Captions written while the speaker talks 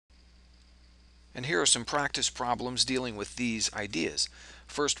And here are some practice problems dealing with these ideas.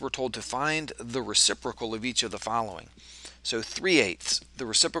 First, we're told to find the reciprocal of each of the following. So 3/8, the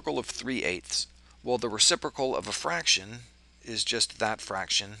reciprocal of 3/8. Well, the reciprocal of a fraction is just that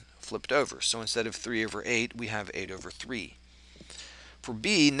fraction flipped over. So instead of 3/8, we have 8/3. For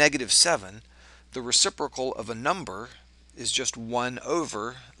B, -7, the reciprocal of a number is just 1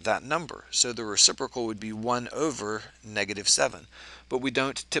 over that number. So the reciprocal would be 1 over -7. But we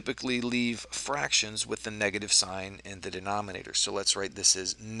don't typically leave fractions with the negative sign in the denominator. So let's write this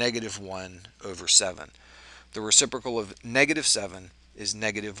as -1/7. The reciprocal of -7 is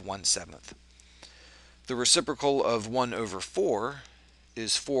 -1/7. The reciprocal of 1/4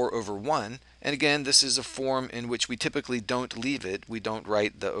 is 4/1. And again, this is a form in which we typically don't leave it. We don't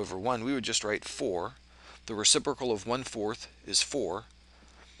write the over 1. We would just write 4. The reciprocal of 1/4 is 4.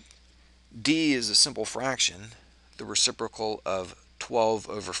 D is a simple fraction. The reciprocal of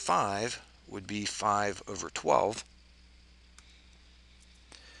 12/5 would be 5/12.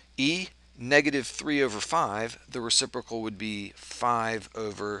 E, -3/5, the reciprocal would be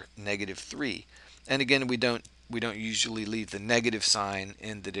 5/3. And again, we don't usually leave the negative sign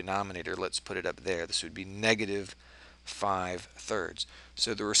in the denominator. Let's put it up there. This would be -5/3.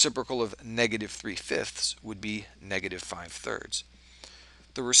 So the reciprocal of -3/5 would be -5/3.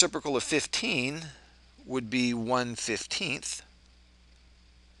 The reciprocal of 15 would be 1/15.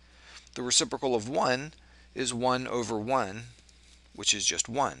 The reciprocal of 1 is 1/1, which is just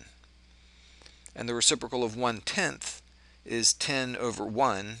 1. And the reciprocal of 1/10 is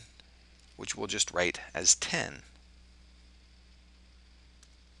 10/1, which we'll just write as 10.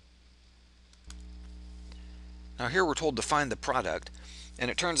 Now here we're told to find the product, and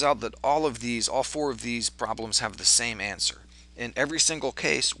it turns out that all 4 of these problems have the same answer. In every single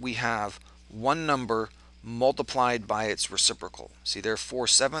case, we have one number multiplied by its reciprocal. See there,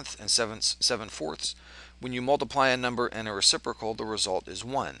 4/7 and 7/4. When you multiply a number and a reciprocal, the result is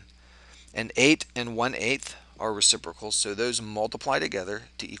 1. And 8 and 1/8 are reciprocals, so those multiply together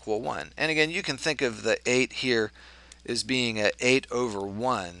to equal 1. And again, you can think of the 8 here as being a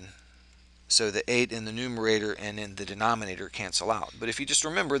 8/1. So the 8 in the numerator and in the denominator cancel out. But if you just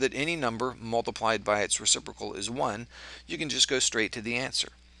remember that any number multiplied by its reciprocal is 1, you can just go straight to the answer.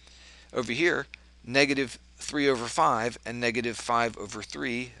 Over here, -3/5 and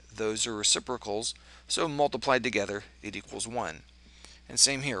 -5/3, those are reciprocals, so multiplied together it equals 1. And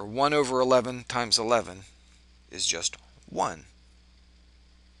same here, 1/11 times 11 is just 1.